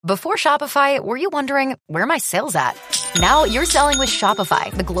Before Shopify, were you wondering, where are my sales at? Now you're selling with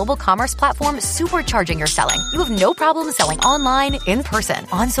Shopify, the global commerce platform supercharging your selling. You have no problem selling online, in person,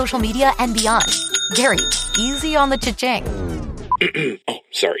 on social media, and beyond. Gary, easy on the cha-ching. Oh,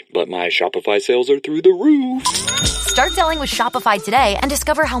 sorry, but my Shopify sales are through the roof. Start selling with Shopify today and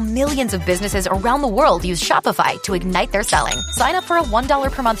discover how millions of businesses around the world use Shopify to ignite their selling. Sign up for a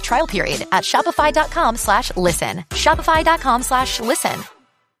 $1 per month trial period at shopify.com/listen. Shopify.com/listen.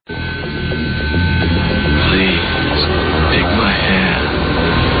 Please, take my hand.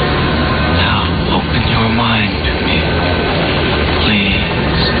 Now open your mind to me.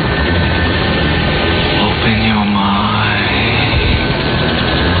 Please, open your mind.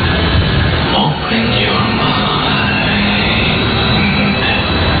 Open your mind.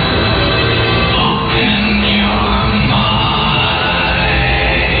 Open your mind.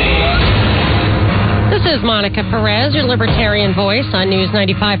 This is Monica Perez, your libertarian voice on News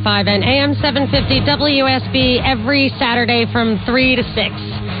 95.5 and AM 750 WSB every Saturday from 3 to 6.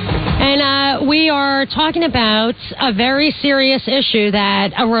 And we are talking about a very serious issue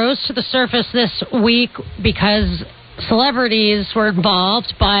that arose to the surface this week because celebrities were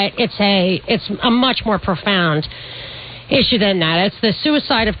involved, but it's a much more profound issue than that. It's the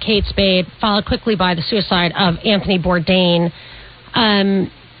suicide of Kate Spade, followed quickly by the suicide of Anthony Bourdain.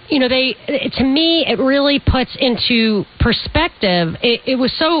 You know, to me, it really puts into perspective. It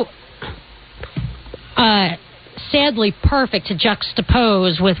was so sadly perfect to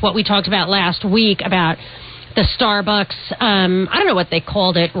juxtapose with what we talked about last week about the Starbucks, I don't know what they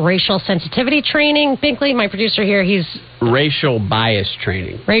called it, racial sensitivity training. Binkley, my producer here, he's... Racial bias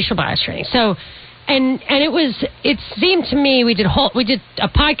training. Racial bias training. So, and it seemed to me, we did a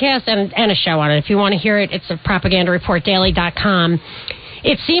podcast and a show on it. If you want to hear it, it's at propagandareportdaily.com.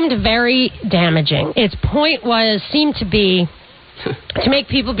 It seemed very damaging. Its point seemed to be to make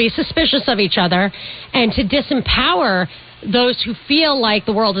people be suspicious of each other and to disempower those who feel like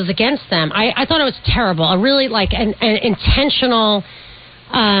the world is against them. I thought it was terrible. A really like an intentional,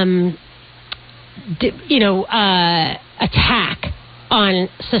 attack on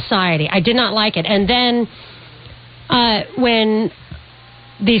society. I did not like it. And then when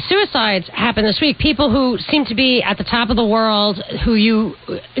these suicides happened this week, people who seem to be at the top of the world, who you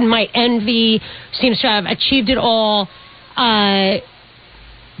might envy, seems to have achieved it all,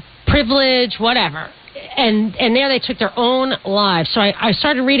 privilege, whatever. And there they took their own lives. So I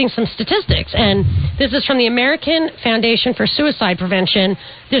started reading some statistics, and this is from the American Foundation for Suicide Prevention.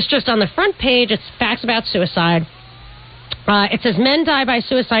 This just on the front page, it's facts about suicide. It says men die by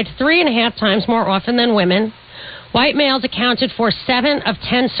suicide 3.5 times more often than women. White males accounted for 7 of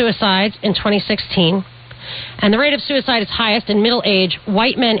 10 suicides in 2016. And the rate of suicide is highest in middle-aged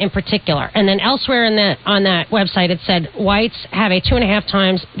white men in particular. And then elsewhere on that website, it said whites have a 2.5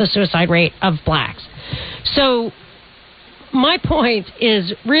 times the suicide rate of blacks. So my point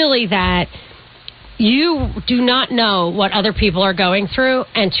is really that you do not know what other people are going through,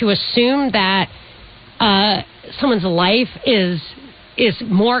 and to assume that someone's life is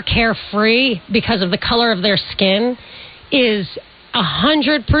more carefree because of the color of their skin is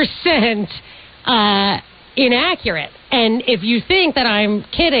 100% inaccurate. And if you think that I'm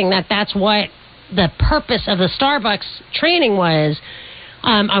kidding, that's what the purpose of the Starbucks training was,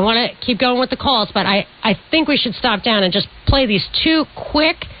 I want to keep going with the calls, but I think we should stop down and just play these 2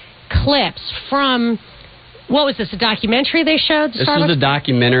 quick clips from, what was this, a documentary they showed? This is a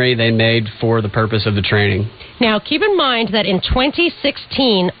documentary they made for the purpose of the training. Now, keep in mind that in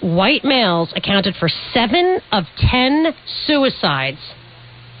 2016, white males accounted for 7 of 10 suicides.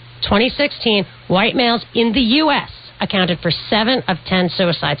 2016, white males in the U.S. accounted for 7 of 10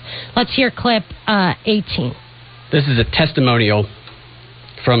 suicides. Let's hear clip 18. This is a testimonial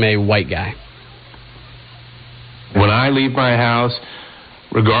from a white guy. When I leave my house,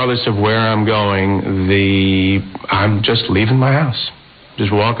 regardless of where I'm going, I'm just leaving my house.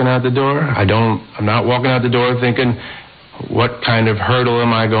 Just walking out the door. I'm not walking out the door thinking, what kind of hurdle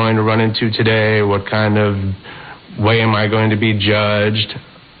am I going to run into today? What kind of way am I going to be judged?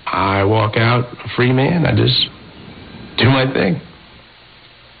 I walk out a free man. I just do my thing.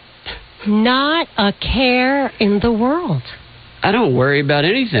 Not a care in the world. I don't worry about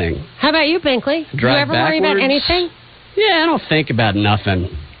anything. How about you, Binkley? Do you ever worry about anything? Yeah, I don't think about nothing.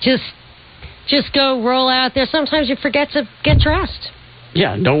 Just go roll out there. Sometimes you forget to get dressed.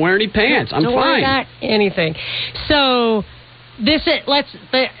 Yeah, don't wear any pants. I'm don't fine. Don't worry about anything. So the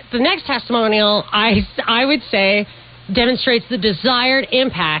next testimonial, I would say, demonstrates the desired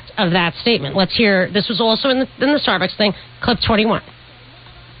impact of that statement. Let's hear. This was also in the Starbucks thing. Clip 21.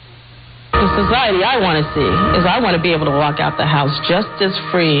 The society I want to see is I want to be able to walk out the house just as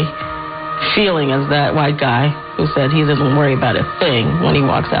free feeling as that white guy who said he doesn't worry about a thing when he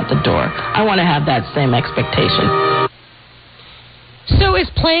walks out the door. I want to have that same expectation. So is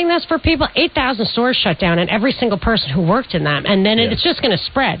playing this for people? 8,000 stores shut down, and every single person who worked in them, and then it's just going to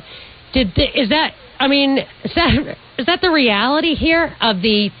spread. Is that the reality here of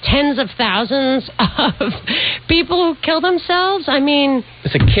the tens of thousands of people who kill themselves? I mean,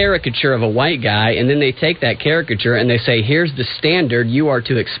 it's a caricature of a white guy, and then they take that caricature and they say, "Here's the standard you are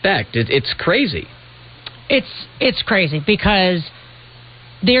to expect." It's crazy. It's crazy because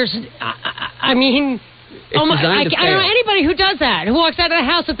there's, I mean. It's I don't know anybody who does that, who walks out of the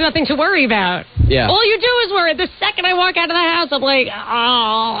house with nothing to worry about. Yeah. All you do is worry. The second I walk out of the house, I'm like,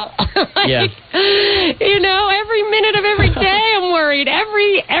 oh. You know, every minute of every day I'm worried.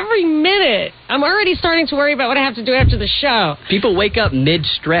 Every minute. I'm already starting to worry about what I have to do after the show. People wake up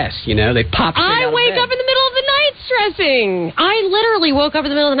mid-stress, you know. They pop straight out of wake bed. up in the middle of the night stressing. I literally woke up in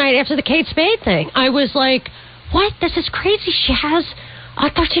the middle of the night after the Kate Spade thing. I was like, what? This is crazy. She has a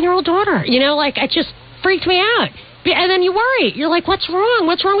 13-year-old daughter. You know, like, I just freaked me out. And then you worry. You're like, what's wrong?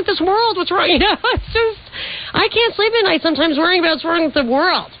 What's wrong with this world? What's wrong? You know, it's just, I can't sleep at night sometimes worrying about what's wrong with the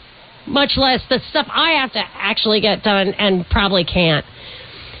world, much less the stuff I have to actually get done and probably can't.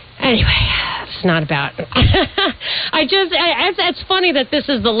 Anyway, it's not about it's funny that this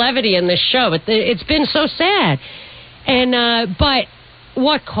is the levity in this show. It's been so sad. And, but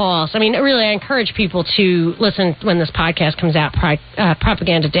what calls? I mean, really, I encourage people to listen when this podcast comes out,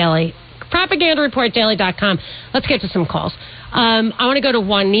 Propaganda Daily. PropagandaReportDaily.com. Let's get to some calls. I want to go to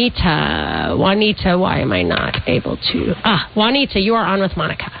Juanita. Juanita, why am I not able to? Juanita, you are on with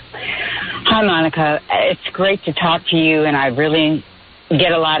Monica. Hi, Monica. It's great to talk to you, and I really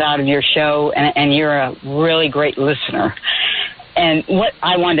get a lot out of your show, and you're a really great listener. And what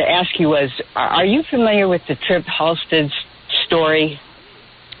I wanted to ask you was, are you familiar with the Trip Halstead story?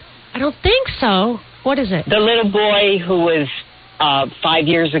 I don't think so. What is it? The little boy who was 5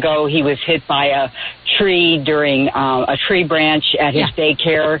 years ago, he was hit by a tree during a tree branch at his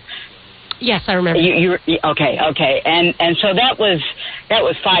daycare. Yes, I remember. Okay. And so that was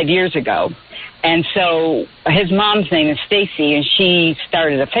 5 years ago. And so his mom's name is Stacy, and she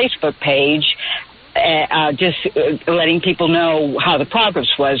started a Facebook page just letting people know how the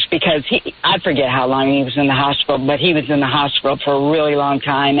progress was, because I forget how long he was in the hospital, but he was in the hospital for a really long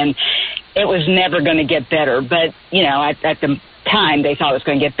time, and it was never going to get better. But, you know, at the time they thought it was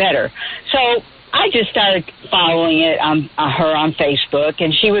going to get better. So I just started following her on Facebook,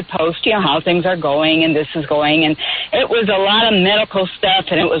 and she would post, you know, how things are going and this is going, and it was a lot of medical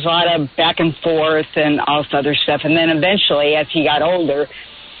stuff, and it was a lot of back and forth and all this other stuff. And then eventually, as he got older,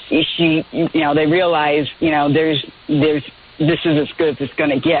 they realized, you know, this is as good as it's going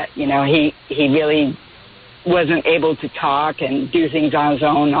to get. You know, he really wasn't able to talk and do things on his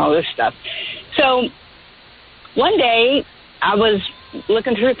own, all this stuff. So one day I was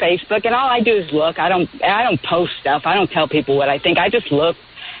looking through Facebook, and all I do is look. I don't post stuff. I don't tell people what I think. I just look,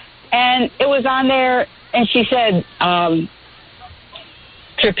 and it was on there, and she said,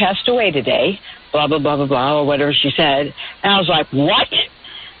 Trip passed away today, blah, blah, blah, blah, blah, or whatever she said. And I was like, what?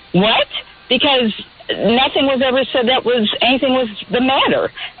 Because nothing was ever said that anything was the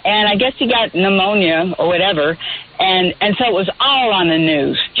matter. And I guess he got pneumonia or whatever. And so it was all on the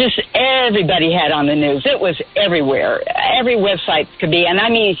news. Just everybody had on the news. It was everywhere. Every website could be. And I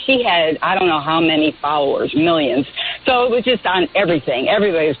mean, she had, I don't know how many followers, millions. So it was just on everything.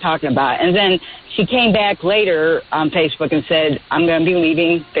 Everybody was talking about it. And then she came back later on Facebook and said, I'm going to be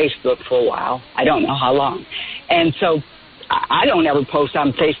leaving Facebook for a while. I don't know how long. And so I don't ever post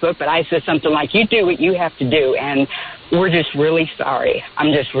on Facebook, but I said something like, you do what you have to do, and we're just really sorry.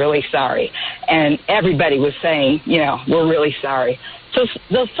 I'm just really sorry. And everybody was saying, you know, we're really sorry. So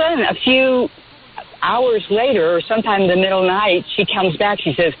then a few hours later, or sometime in the middle of the night, she comes back.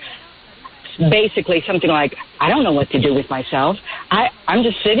 She says basically something like, I don't know what to do with myself. I'm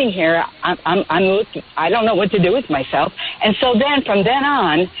just sitting here. I'm looking. I don't know what to do with myself. And so then from then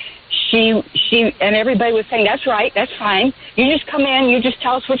on, she and everybody was saying, that's right, that's fine. You just come in, you just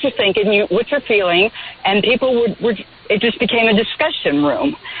tell us what you're thinking, what you're feeling, and people it just became a discussion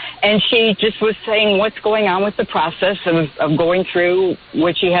room. And she just was saying what's going on with the process of going through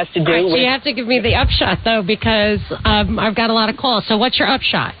what she has to do. Right, so you have to give me the upshot, though, because I've got a lot of calls. So what's your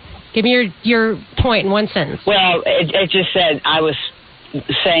upshot? Give me your point in one sentence. Well, it just said, I was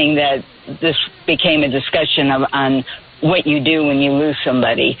saying that this became a discussion on what you do when you lose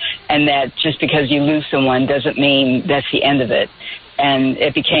somebody, and that just because you lose someone doesn't mean that's the end of it. And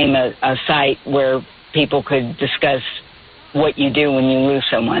it became a site where people could discuss what you do when you lose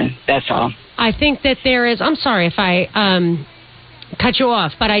someone. That's all. I think that there is, I'm sorry if I cut you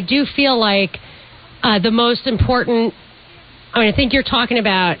off, but I do feel like the most important, I think you're talking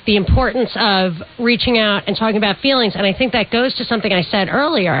about the importance of reaching out and talking about feelings, and I think that goes to something I said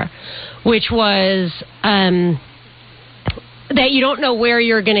earlier, which was that you don't know where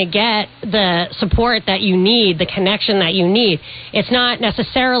you're going to get the support that you need, the connection that you need. It's not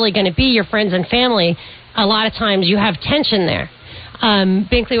necessarily going to be your friends and family. A lot of times you have tension there.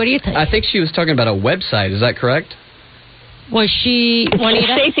 Binkley, what do you think? I think she was talking about a website. Is that correct? Was she,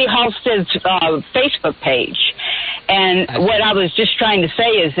 Juanita? Stacey Halstead's Facebook page. And what I was just trying to say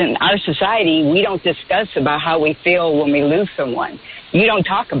is in our society, we don't discuss about how we feel when we lose someone. You don't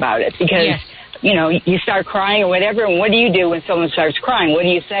talk about it because... Yes. You know, you start crying or whatever, and what do you do when someone starts crying? What do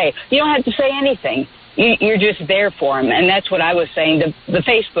you say? You don't have to say anything. You're just there for them, and that's what I was saying. The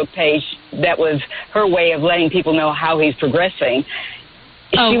Facebook page, that was her way of letting people know how he's progressing.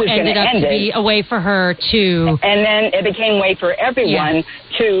 She was going to end it. Be a way for her to... And then it became a way for everyone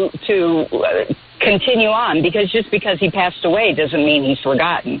to continue on, because just because he passed away doesn't mean he's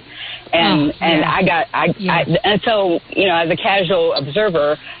forgotten. And and so, you know, as a casual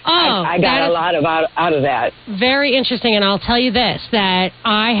observer, I got a lot out of that. Very interesting, and I'll tell you this, that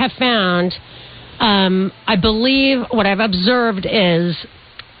I have found, I believe what I've observed is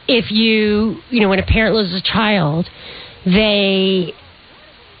if you know, when a parent loses a child,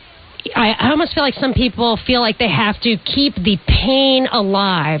 I almost feel like some people feel like they have to keep the pain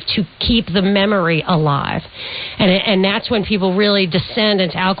alive to keep the memory alive. And that's when people really descend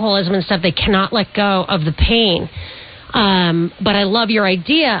into alcoholism and stuff. They cannot let go of the pain. But I love your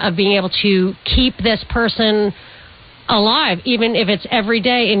idea of being able to keep this person alive, even if it's every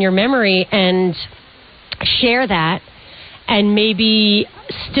day in your memory, and share that, and maybe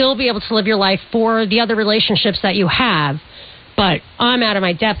still be able to live your life for the other relationships that you have. But I'm out of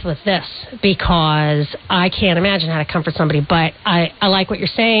my depth with this because I can't imagine how to comfort somebody. But I like what you're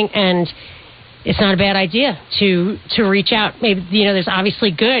saying, and it's not a bad idea to reach out. Maybe, you know, there's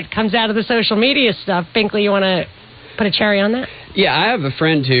obviously good comes out of the social media stuff. Binkley, you want to put a cherry on that? Yeah, I have a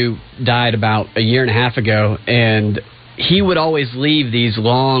friend who died about a year and a half ago, and he would always leave these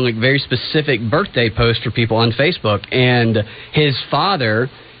long, like, very specific birthday posts for people on Facebook, and his father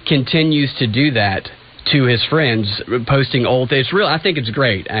continues to do that to his friends, posting old things. I think it's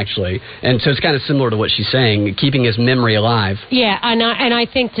great, actually. And so it's kind of similar to what she's saying, keeping his memory alive. Yeah, and I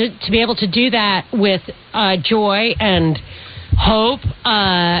think to be able to do that with joy and hope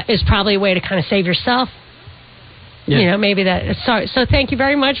is probably a way to kind of save yourself. Yeah. You know, maybe that. Sorry. So thank you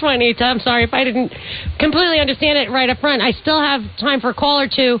very much, Juanita. I'm sorry if I didn't completely understand it right up front. I still have time for a call or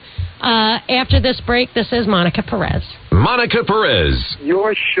two. After this break, this is Monica Perez. Monica Perez.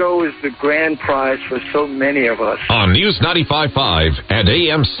 Your show is the grand prize for so many of us. On News 95.5 and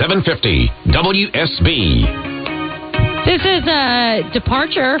AM 750, WSB. This is a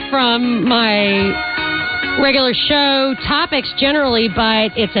departure from my regular show topics generally,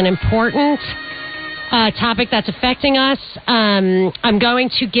 but it's an important topic that's affecting us. I'm going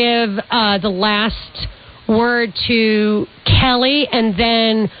to give the last word to Kelly, and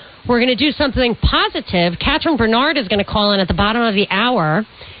then we're going to do something positive. Catherine Bernard is going to call in at the bottom of the hour,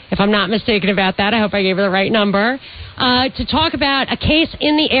 if I'm not mistaken about that. I hope I gave her the right number, to talk about a case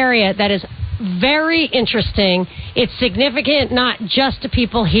in the area that is very interesting. It's significant not just to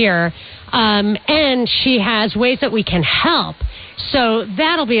people here, and she has ways that we can help. So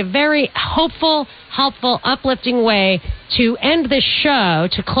that'll be a very hopeful, helpful, uplifting way to end this show,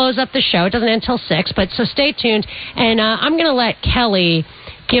 to close up the show. It doesn't end until 6, but so stay tuned. And I'm going to let Kelly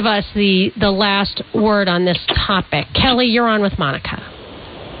give us the last word on this topic. Kelly, you're on with Monica.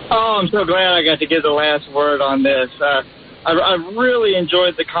 Oh, I'm so glad I got to give the last word on this. I really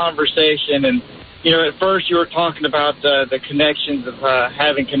enjoyed the conversation. And, you know, at first you were talking about the connections of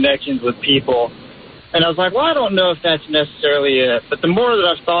having connections with people. And I was like, well, I don't know if that's necessarily it. But the more that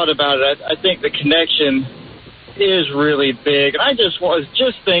I've thought about it, I think the connection is really big. And I just was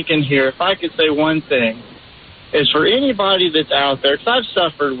just thinking here, if I could say one thing, is for anybody that's out there, because I've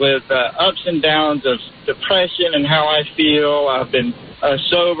suffered with ups and downs of depression and how I feel. I've been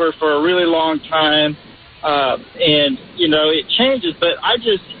sober for a really long time. And, you know, it changes. But I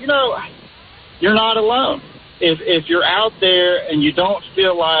just, you know, you're not alone. If you're out there and you don't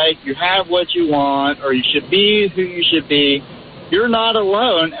feel like you have what you want or you should be who you should be, you're not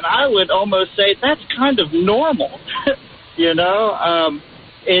alone. And I would almost say that's kind of normal. You know,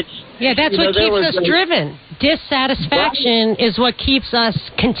 that's what keeps us driven. Dissatisfaction is what keeps us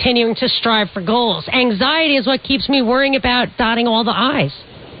continuing to strive for goals. Anxiety is what keeps me worrying about dotting all the I's.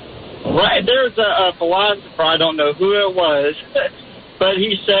 Right, there's a philosopher, I don't know who it was, but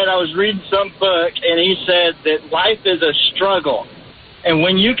he said, I was reading some book, and he said that life is a struggle. And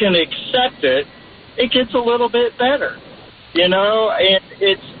when you can accept it, it gets a little bit better, you know? And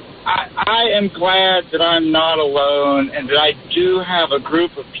I am glad that I'm not alone and that I do have a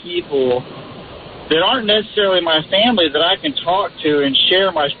group of people that aren't necessarily my family that I can talk to and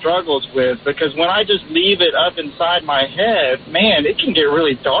share my struggles with, because when I just leave it up inside my head, man, it can get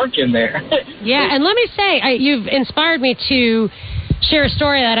really dark in there. Yeah, and let me say, you've inspired me to share a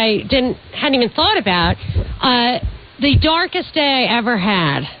story that I hadn't even thought about. The darkest day I ever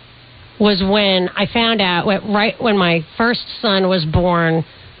had was when I found out, right when my first son was born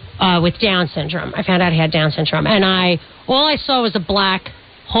with Down syndrome. I found out he had Down syndrome, and all I saw was a black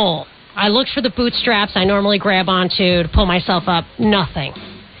hole. I looked for the bootstraps I normally grab onto to pull myself up. Nothing.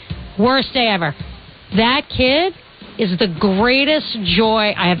 Worst day ever. That kid is the greatest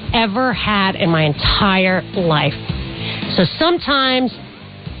joy I have ever had in my entire life. So sometimes,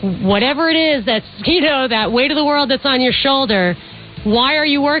 whatever it is that's, that weight of the world that's on your shoulder, why are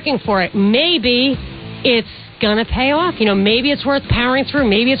you working for it? Maybe it's going to pay off. Maybe it's worth powering through.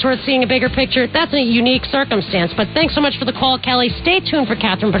 Maybe it's worth seeing a bigger picture. That's a unique circumstance. But thanks so much for the call, Kelly. Stay tuned for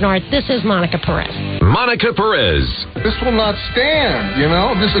Catherine Bernard. This is Monica Perez. Monica Perez. This will not stand,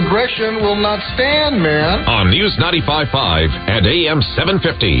 This aggression will not stand, man. On News 95.5 and AM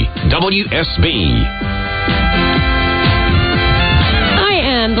 750, WSB.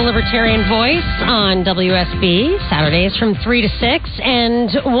 The Libertarian Voice on WSB, Saturdays from 3 to 6. And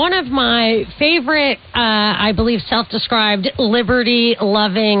one of my favorite, I believe, self-described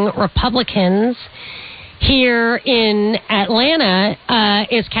liberty-loving Republicans here in Atlanta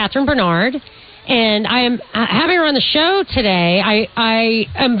is Catherine Bernard. And I am having her on the show today. I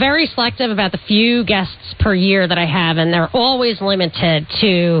am very selective about the few guests per year that I have, and they're always limited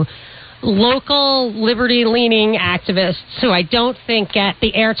to local liberty-leaning activists who I don't think get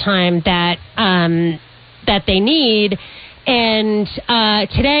the airtime that they need. And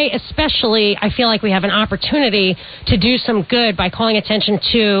today, especially, I feel like we have an opportunity to do some good by calling attention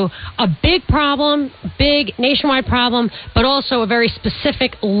to a big problem, big nationwide problem, but also a very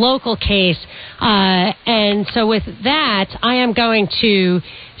specific local case. And so with that, I am going to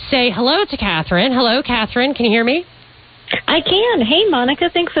say hello to Catherine. Hello, Catherine. Can you hear me? I can. Hey, Monica,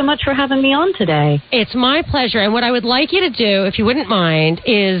 thanks so much for having me on today. It's my pleasure. And what I would like you to do, if you wouldn't mind,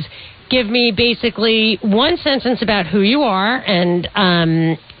 is give me basically one sentence about who you are and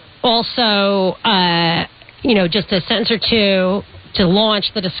also, just a sentence or two to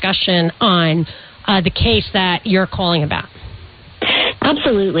launch the discussion on the case that you're calling about.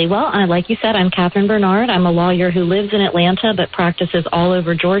 Absolutely. Well, like you said, I'm Catherine Bernard. I'm a lawyer who lives in Atlanta but practices all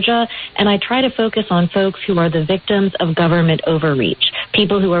over Georgia, and I try to focus on folks who are the victims of government overreach,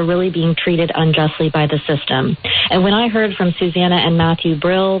 people who are really being treated unjustly by the system. And when I heard from Susanna and Matthew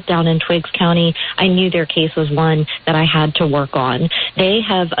Brill down in Twiggs County, I knew their case was one that I had to work on. They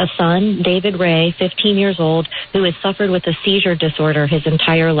have a son, David Ray, 15 years old, who has suffered with a seizure disorder his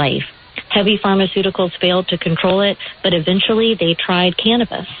entire life. Heavy pharmaceuticals failed to control it, but eventually they tried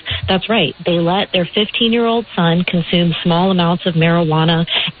cannabis. That's right. They let their 15-year-old son consume small amounts of marijuana,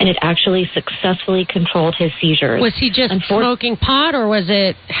 and it actually successfully controlled his seizures. Was he just smoking pot, or was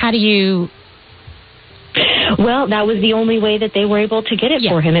it, how do you... Well, that was the only way that they were able to get it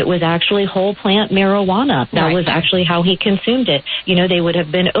for him. It was actually whole plant marijuana. That was actually how he consumed it. They would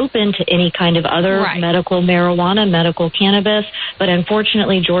have been open to any kind of other medical marijuana, medical cannabis, but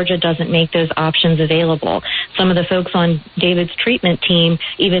unfortunately Georgia doesn't make those options available. Some of the folks on David's treatment team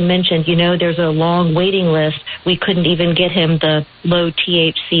even mentioned, there's a long waiting list. We couldn't even get him the low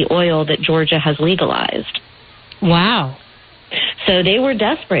THC oil that Georgia has legalized. Wow. So they were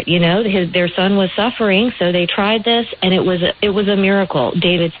desperate, their son was suffering, so they tried this, and it was a miracle.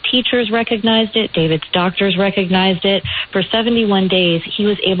 David's teachers recognized it. David's doctors recognized it. For 71 days, he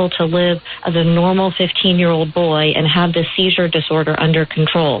was able to live as a normal 15-year-old boy and have the seizure disorder under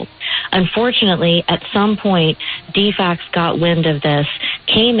control. Unfortunately, at some point, DFACS got wind of this,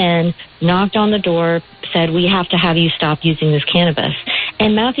 came in, knocked on the door, said, we have to have you stop using this cannabis.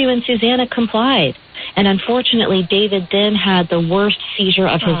 And Matthew and Susanna complied. And unfortunately, David then had the worst seizure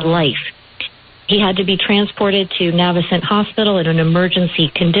of his life. He had to be transported to Navicent Hospital in an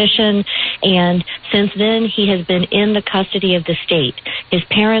emergency condition, and since then he has been in the custody of the state. His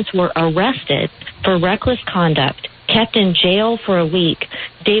parents were arrested for reckless conduct, kept in jail for a week.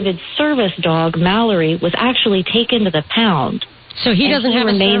 David's service dog, Mallory, was actually taken to the pound. So he doesn't have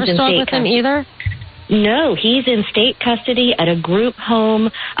a service dog with him either? No, he's in state custody at a group home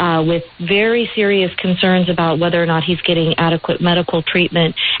with very serious concerns about whether or not he's getting adequate medical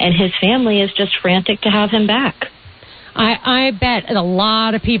treatment, and his family is just frantic to have him back. I bet a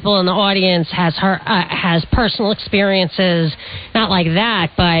lot of people in the audience has personal experiences, not like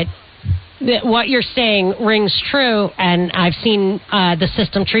that, but what you're saying rings true, and I've seen the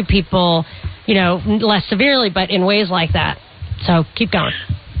system treat people, less severely, but in ways like that. So keep going.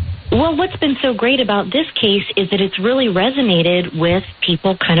 Well, what's been so great about this case is that it's really resonated with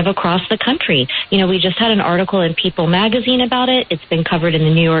people kind of across the country. We just had an article in People magazine about it. It's been covered in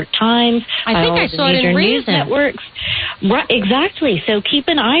the New York Times. I think I saw it in Reason. Networks. Right, exactly. So keep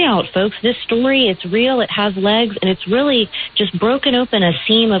an eye out, folks. This story, it's real, it has legs, and it's really just broken open a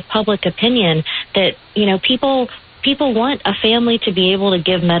seam of public opinion that, people want a family to be able to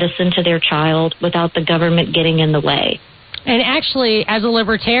give medicine to their child without the government getting in the way. And actually, as a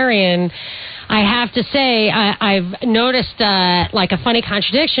libertarian, I have to say I've noticed like a funny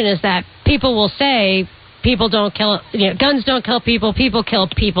contradiction is that people will say people don't kill, guns don't kill people kill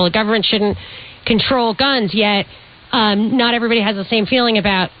people. The government shouldn't control guns, yet not everybody has the same feeling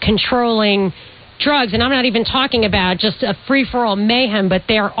about controlling drugs. And I'm not even talking about just a free-for-all mayhem, but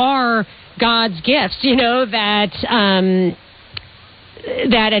there are God's gifts, that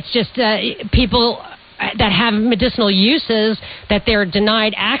it's just people that have medicinal uses that they're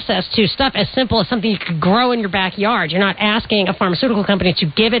denied access to, stuff as simple as something you could grow in your backyard. You're not asking a pharmaceutical company to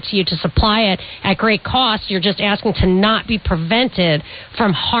give it to you to supply it at great cost. You're just asking to not be prevented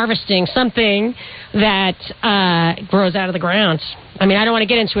from harvesting something that grows out of the ground. I mean, I don't want to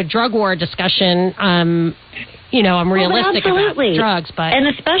get into a drug war discussion. I'm realistic about drugs, but... And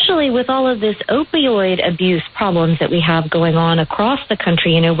especially with all of this opioid abuse problems that we have going on across the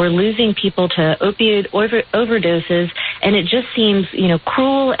country, we're losing people to opioid overdoses, and it just seems,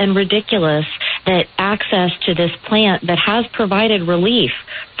 cruel and ridiculous that access to this plant that has provided relief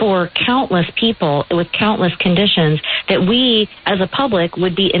for countless people with countless conditions, that we, as a public,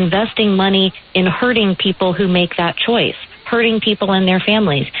 would be investing money in hurting people who make that choice, hurting people and their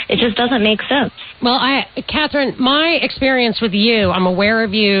families. It just doesn't make sense. Well, Catherine, my experience with you, I'm aware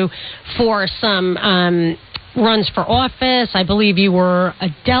of you for some runs for office. I believe you were a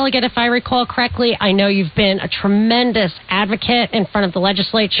delegate, if I recall correctly. I know you've been a tremendous advocate in front of the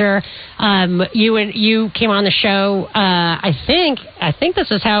legislature. You came on the show, I think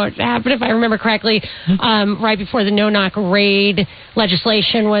this is how it happened, if I remember correctly, right before the no-knock raid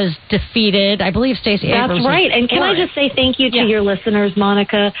legislation was defeated. I believe Stacey Abrams. That's right. And can I just say thank you to your listeners,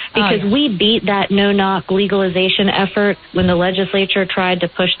 Monica, because we beat that no-knock legalization effort when the legislature tried to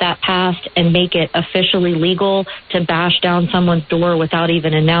push that past and make it officially legal to bash down someone's door without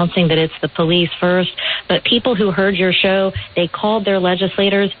even announcing that it's the police first. But people who heard your show, they called their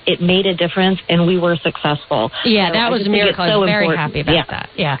legislators. It made a difference, and we were successful. Yeah, so that was a miracle. I was very happy about that.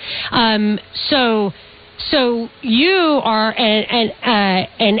 Yeah. So you are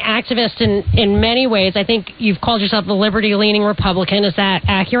an activist in many ways. I think you've called yourself a liberty-leaning Republican. Is that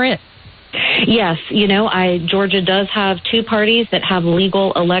accurate? Yes. Georgia does have two parties that have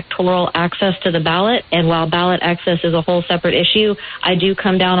legal electoral access to the ballot. And while ballot access is a whole separate issue, I do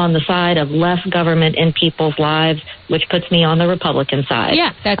come down on the side of less government in people's lives, which puts me on the Republican side.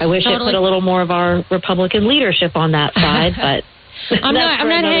 Yeah, I wish I put a little more of our Republican leadership on that side, but... I'm not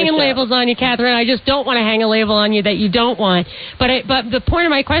hanging labels on you, Catherine. I just don't want to hang a label on you that you don't want. But the point of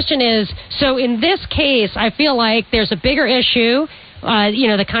my question is, so in this case, I feel like there's a bigger issue,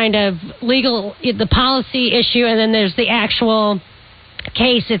 the kind of the policy issue, and then there's the actual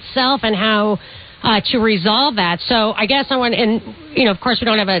case itself and how to resolve that. So I guess of course we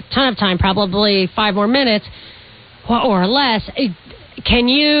don't have a ton of time, probably 5 more minutes or less. Can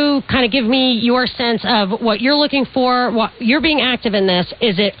you kind of give me your sense of what you're looking for? What you're being active in this?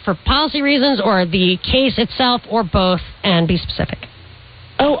 Is it for policy reasons or the case itself or both? And be specific.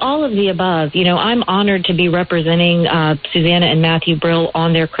 Oh, all of the above. I'm honored to be representing Susanna and Matthew Brill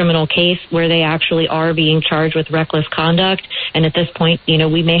on their criminal case where they actually are being charged with reckless conduct. And at this point,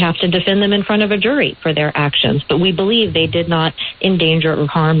 we may have to defend them in front of a jury for their actions. But we believe they did not endanger or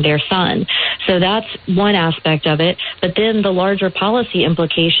harm their son. So that's one aspect of it. But then the larger policy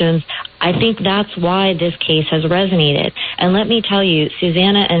implications, I think that's why this case has resonated. And let me tell you,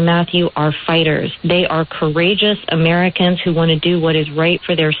 Susanna and Matthew are fighters. They are courageous Americans who want to do what is right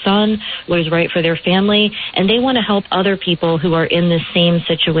for their son, what is right for their family, and they want to help other people who are in the same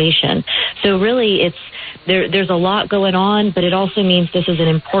situation. So really, there's a lot going on, but it also means this is an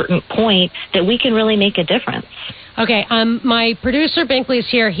important point that we can really make a difference. Okay, my producer, Binkley, is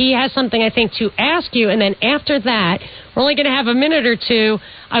here. He has something, I think, to ask you. And then after that, we're only going to have a minute or two.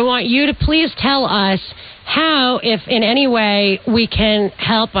 I want you to please tell us how, if in any way, we can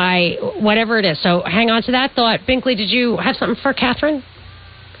help by whatever it is. So hang on to that thought. Binkley, did you have something for Catherine?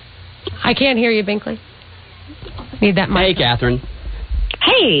 I can't hear you, Binkley. Need that mic. Hey, Catherine.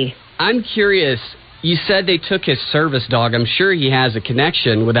 Hey. I'm curious. You said they took his service dog. I'm sure he has a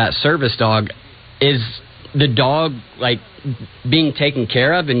connection with that service dog. Is the dog, like, being taken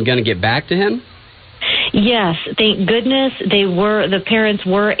care of and going to get back to him? Yes, thank goodness the parents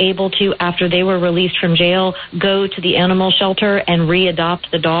were able to, after they were released from jail, go to the animal shelter and re-adopt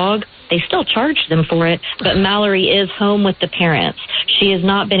the dog. They still charged them for it, but Mallory is home with the parents. She has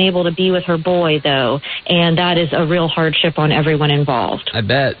not been able to be with her boy, though, and that is a real hardship on everyone involved. I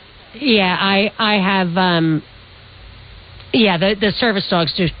bet. Yeah, I have... the service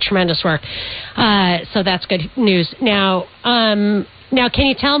dogs do tremendous work, so that's good news. Now, can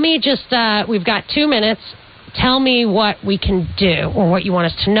you tell me just, we've got 2 minutes, tell me what we can do or what you want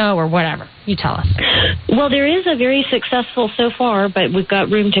us to know or whatever. You tell us. Well, there is a very successful so far, but we've got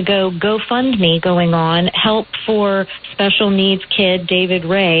room to go, GoFundMe going on, help for special needs kid David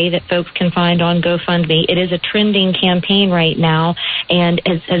Ray that folks can find on GoFundMe. It is a trending campaign right now and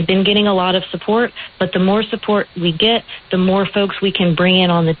has been getting a lot of support, but the more support we get, the more folks we can bring in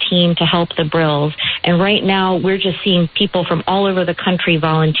on the team to help the Brills. And right now, we're just seeing people from all over the country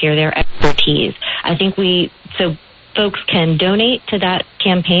volunteer their expertise. I think so folks can donate to that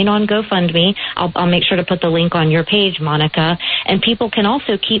campaign on GoFundMe. I'll make sure to put the link on your page, Monica. And people can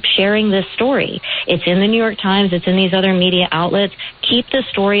also keep sharing this story. It's in the New York Times. It's in these other media outlets. Keep the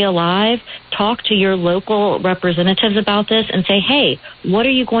story alive. Talk to your local representatives about this and say, hey, what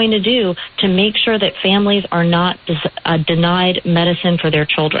are you going to do to make sure that families are not denied medicine for their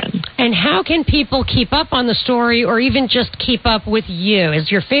children? And how can people keep up on the story or even just keep up with you?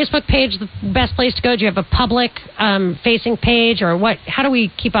 Is your Facebook page the best place to go? Do you have a public facing page or what? How do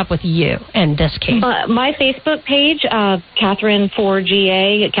we keep up with you in this case? My Facebook page, Catherine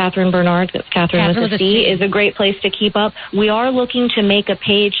 4GA, Catherine Bernard, Catherine with a C, is a great place to keep up. We are looking to make a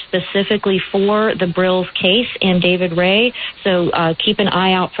page specifically for the Brills case and David Ray, so keep an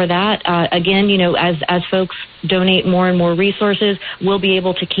eye out for that. Again, as folks donate more and more resources, we'll be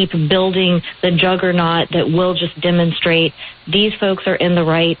able to keep building the juggernaut that will just demonstrate these folks are in the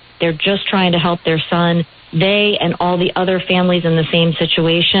right. They're just trying to help their son. They and all the other families in the same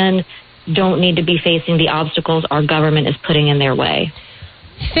situation don't need to be facing the obstacles our government is putting in their way.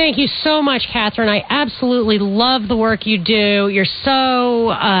 Thank you so much, Catherine. I absolutely love the work you do. You're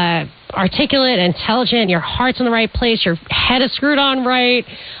so articulate, intelligent. Your heart's in the right place. Your head is screwed on right.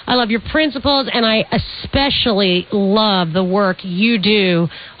 I love your principles, and I especially love the work you do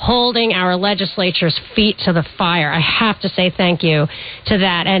holding our legislature's feet to the fire. I have to say thank you to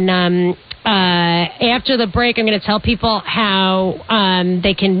that. And after the break, I'm going to tell people how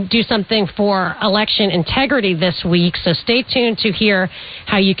they can do something for election integrity this week. So stay tuned to hear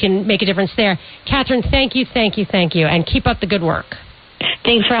how you can make a difference there. Catherine, thank you, and keep up the good work.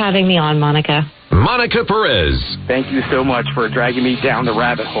 Thanks for having me on, Monica. Monica Perez. Thank you so much for dragging me down the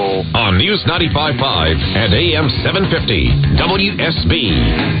rabbit hole. On News 95.5 and AM 750, WSB.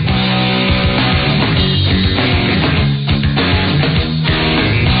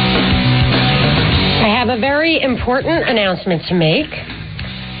 I have a very important announcement to make.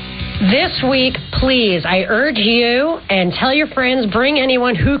 This week, please, I urge you and tell your friends, bring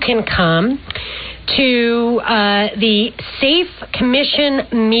anyone who can come to the SAFE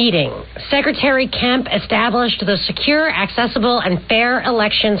Commission meeting. Secretary Kemp established the Secure, Accessible, and Fair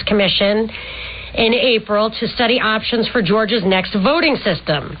Elections Commission in April to study options for Georgia's next voting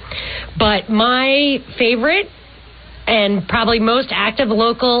system. But my favorite and probably most active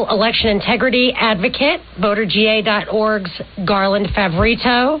local election integrity advocate, VoterGA.org's Garland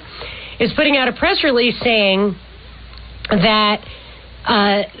Favorito, is putting out a press release saying that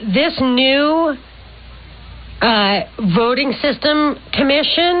this new voting system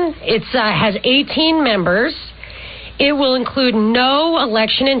commission, has 18 members. It will include no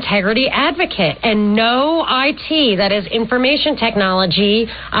election integrity advocate and no IT, that is information technology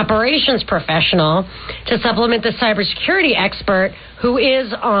operations professional, to supplement the cybersecurity expert who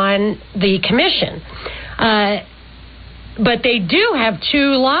is on the commission. But they do have 2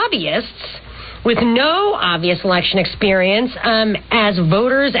 lobbyists with no obvious election experience as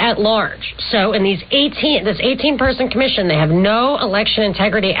voters at large. So in this 18-person commission, they have no election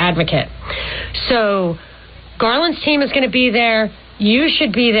integrity advocate. So Garland's team is going to be there. You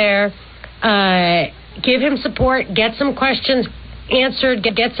should be there. Give him support. Get some questions answered.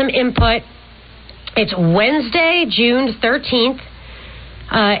 Get some input. It's Wednesday, June 13th.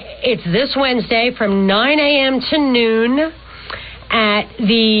 It's this Wednesday from 9 a.m. to noon at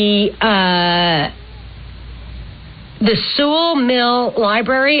the Sewell Mill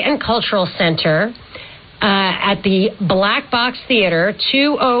Library and Cultural Center at the Black Box Theater,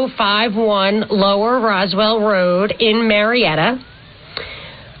 2051 Lower Roswell Road in Marietta.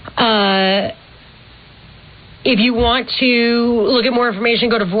 If you want to look at more information,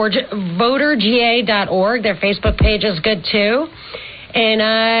 go to voterga.org. Their Facebook page is good too.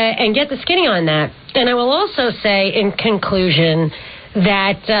 And get the skinny on that. And I will also say in conclusion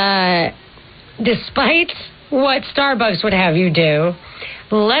that despite what Starbucks would have you do,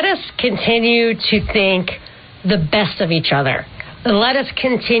 let us continue to think the best of each other. Let us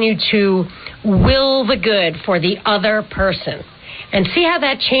continue to will the good for the other person and see how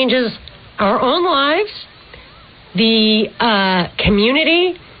that changes our own lives, the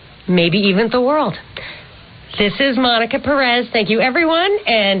community, maybe even the world. This is Monica Perez. Thank you, everyone,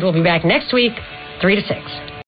 and we'll be back next week, 3 to 6.